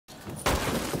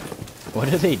What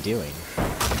are they doing?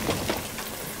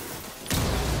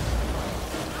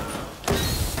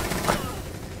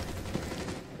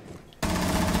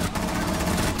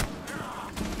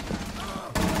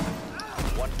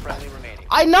 One friendly remaining.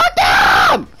 I knocked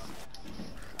him!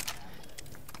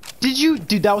 Did you?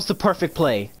 Dude, that was the perfect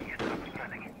play.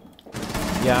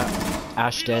 Yeah,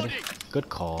 Ash dead. Good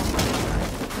call.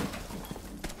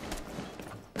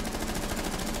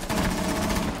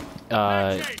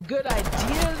 Good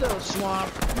idea though,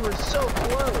 Swamp. You were so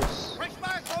close.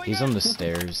 He's on the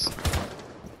stairs.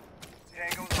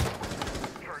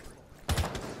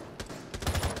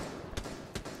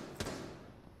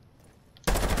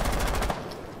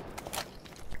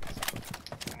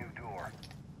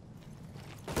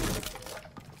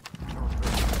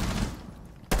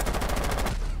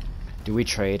 Do we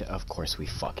trade? Of course we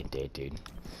fucking did, dude.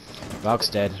 Valk's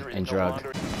dead and drug.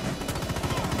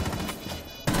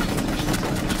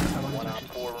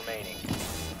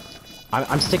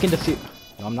 I'm sticking to fuse.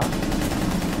 No, I'm not.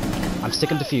 I'm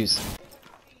sticking to fuse.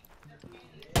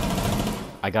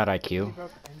 I got IQ.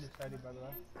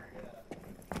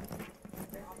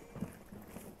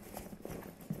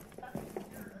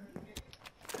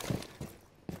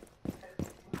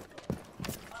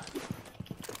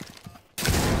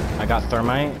 I got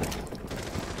thermite.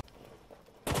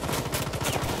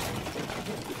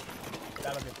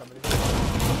 That'll get somebody.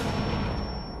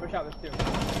 Push out this too.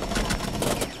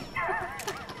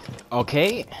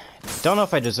 Okay. Don't know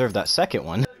if I deserve that second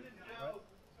one.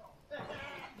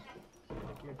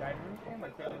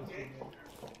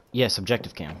 Yes,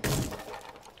 objective cam.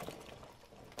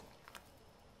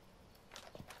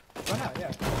 Why not?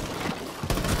 Yeah.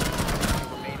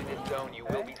 Remain in this zone, you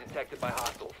will be detected by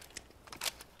hostiles.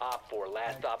 Op 4,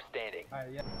 last stop standing.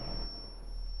 Alright, yeah.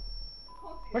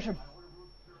 Push him.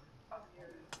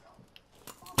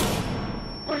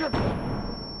 Push him.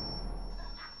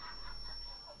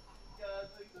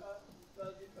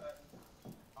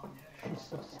 She's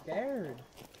so scared.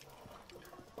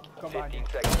 Come on. 15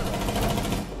 seconds.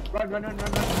 Run.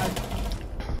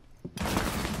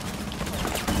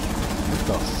 What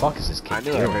the fuck is this kid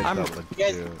doing?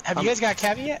 Have you guys got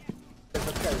Cavi yet?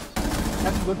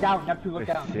 Neptune, look down. Neptune, look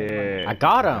down. Shit. I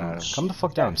got him! Come the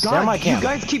fuck down. Stay on my cam. You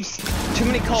guys keep too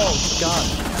many calls. God.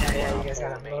 Yeah, you guys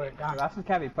got him. Load it down. That's some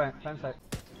cavi. Plant site.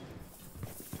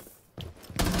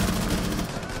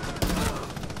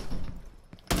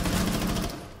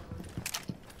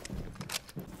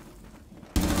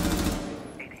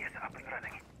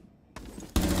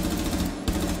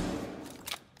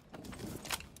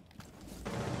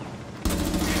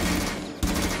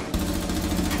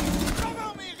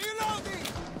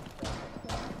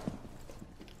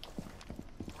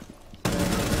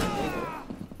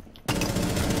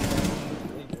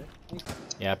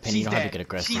 Yeah, Penny, you don't have to get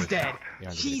aggressive. She's dead.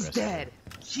 She's dead.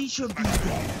 She should be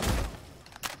dead.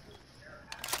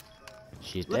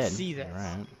 She's Let's dead. see this.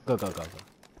 Alright. Go.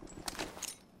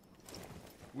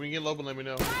 When you get low, let me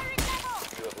know. You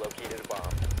have located a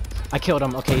bomb. I killed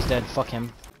him. Okay, he's dead. Fuck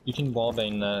him. You can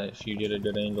wallbang that if you get a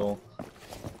good angle.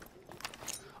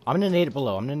 I'm gonna nade it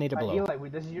below. Eli,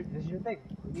 this is your thing.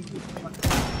 We need you.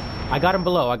 I got him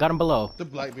below. The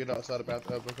black beard outside the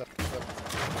bathroom.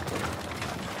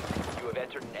 You have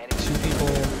entered an enemy. 2 people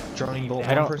joining goal.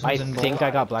 I think I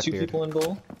got 2 Blackbeard. people in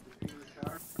goal.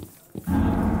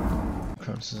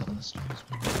 Cross is on the stairs.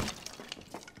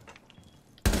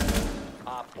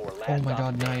 Op 4, last Oh my stop god,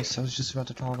 standing. nice. I was just about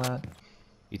to call that.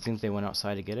 You think they went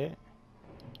outside to get it?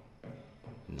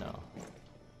 No.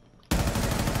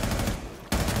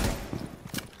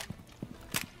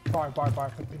 Bar.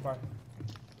 15 bar.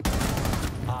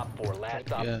 Op 4, last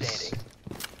stop Yes. standing.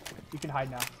 You can hide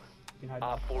now.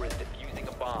 Op 4 is defusing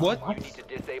a bomb. What? You need to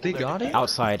disable They their got it? defense.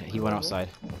 Outside. He went outside.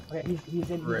 Okay, he's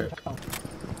in town.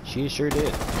 She sure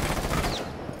did.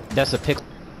 That's a pick.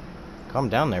 Calm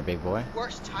down there, big boy.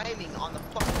 Worst timing on the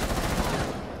fucking.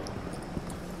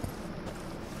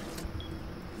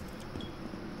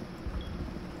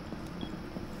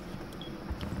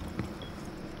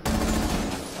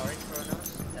 Sorry,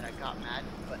 Kronos, that I got mad,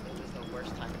 but it was the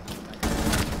worst time.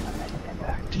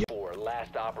 4,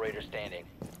 last operator standing.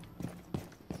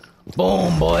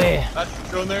 Boom, boy. That's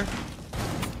still in there.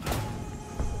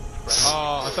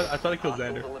 Oh, I thought I killed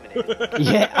Xander.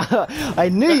 Yeah, I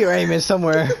knew you were aiming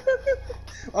somewhere.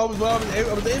 I was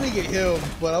aiming at him,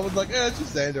 but I was like, it's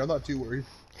just Xander. I'm not too worried.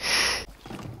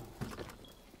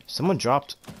 Someone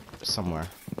dropped somewhere.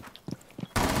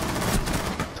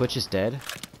 Twitch is dead.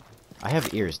 I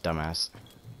have ears, dumbass.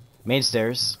 Main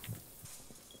stairs.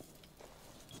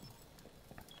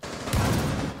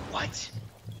 What?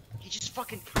 He just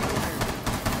fucking pre-wired.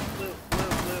 Blue,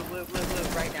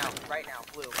 right now.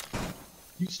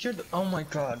 You scared the— oh my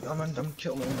god, I'm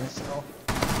killing myself.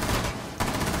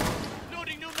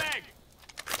 Loading new mag.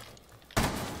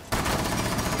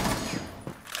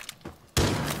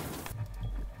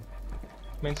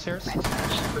 Main stairs?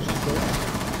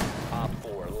 Op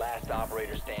 4, last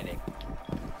operator standing.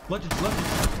 Legends.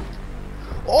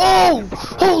 Oh!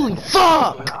 Holy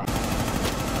fuck!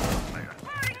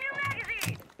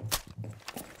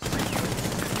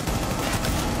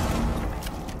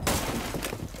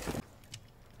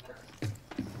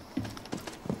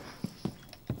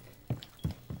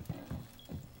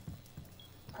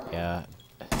 Yeah.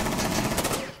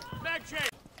 Mag check.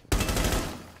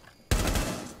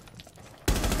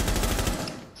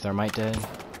 Thermite dead.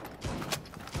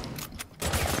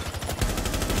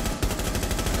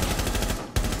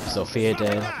 Sophia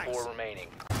dead. Op 4 remaining.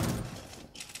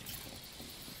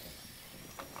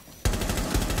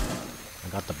 I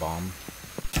got the bomb.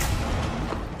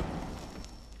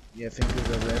 Yeah, fingers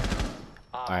over there.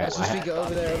 Alright, That's just go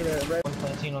over there, right? One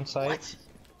planting on site. What?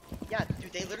 Yeah,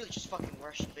 dude, they literally just fucking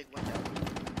rushed the big window.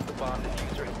 The bomb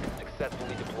diffuser has been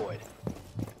successfully deployed.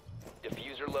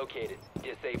 Diffuser located.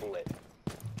 Disable it.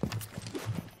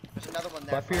 There's another one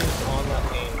there. Blackbeard is on that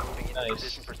Moving game. into Nice.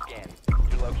 position for scan.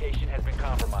 Your location has been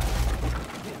compromised.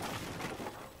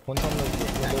 One's on the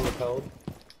window repelled.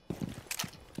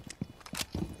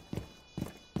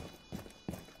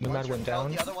 Nomad One's went repelled,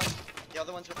 down. The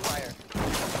other one's with fire.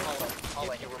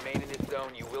 Hallway. If you remain in this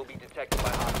zone, you will be detected by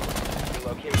hostiles.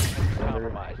 Your location has been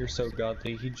compromised. You're so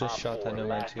godly. He just Op shot 4, that Nomad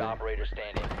last too. operator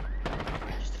standing.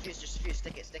 Just defuse,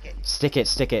 stick it.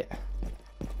 Stick it.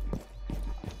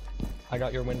 I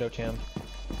got your window, champ.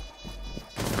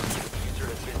 Diffuser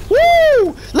has been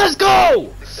Woo! Let's go!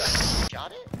 successful.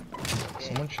 Shot it?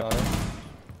 Someone shot it.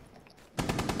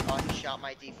 Oh, he shot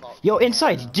my default. Yo,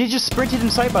 inside. You just sprinted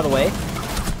inside, by the way.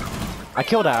 I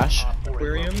killed Ash. Op 4 is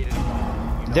Aquarium?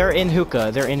 located in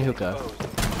bomb. They're in hookah.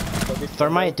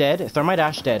 Thermite dead. Thermite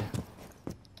Ash dead.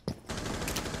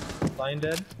 Lion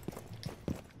dead.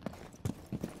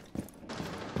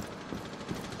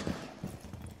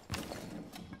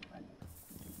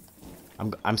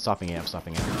 I'm stopping it.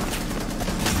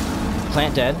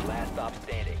 Plant dead. Last stop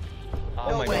standing.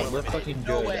 Oh my way. god, we're fucking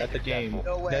No good way. at the game.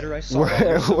 No way. Netter, I saw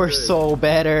that. We're good. so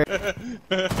better.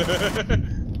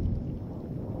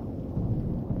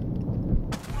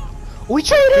 We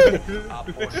traded! Op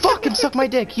 4 Fucking suck my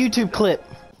dick. YouTube clip.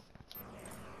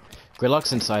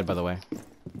 Gridlock's inside, by the way.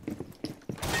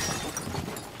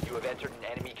 You have entered an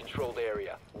enemy-controlled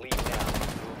area. Leave now.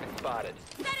 You've been spotted.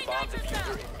 Bomb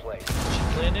diffuser in place.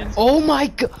 Landon? Oh my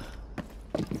god!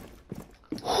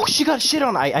 Oh, she got shit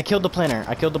on. I killed the planner.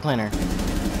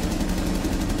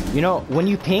 You know, when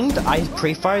you pinged, I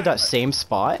pre-fired that same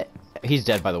spot. He's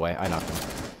dead, by the way. I knocked him.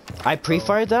 I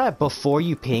pre-fired that before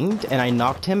you pinged, and I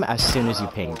knocked him as soon as you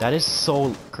pinged. That is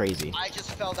so crazy. I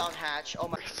just fell down hatch. Oh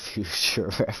my. Future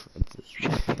references.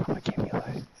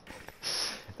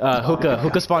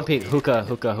 Hookah spawn peek. Hookah.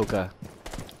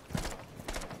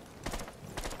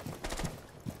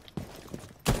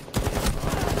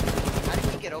 How did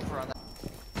he get over on that?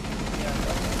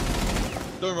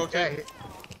 Don't rotate.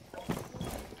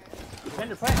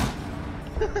 Defender flank.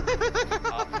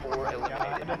 Op 4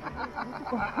 eliminated.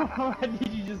 What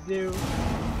did you just do?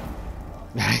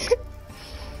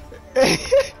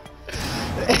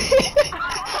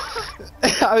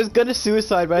 I was gonna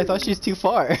suicide, but I thought she's too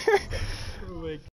far.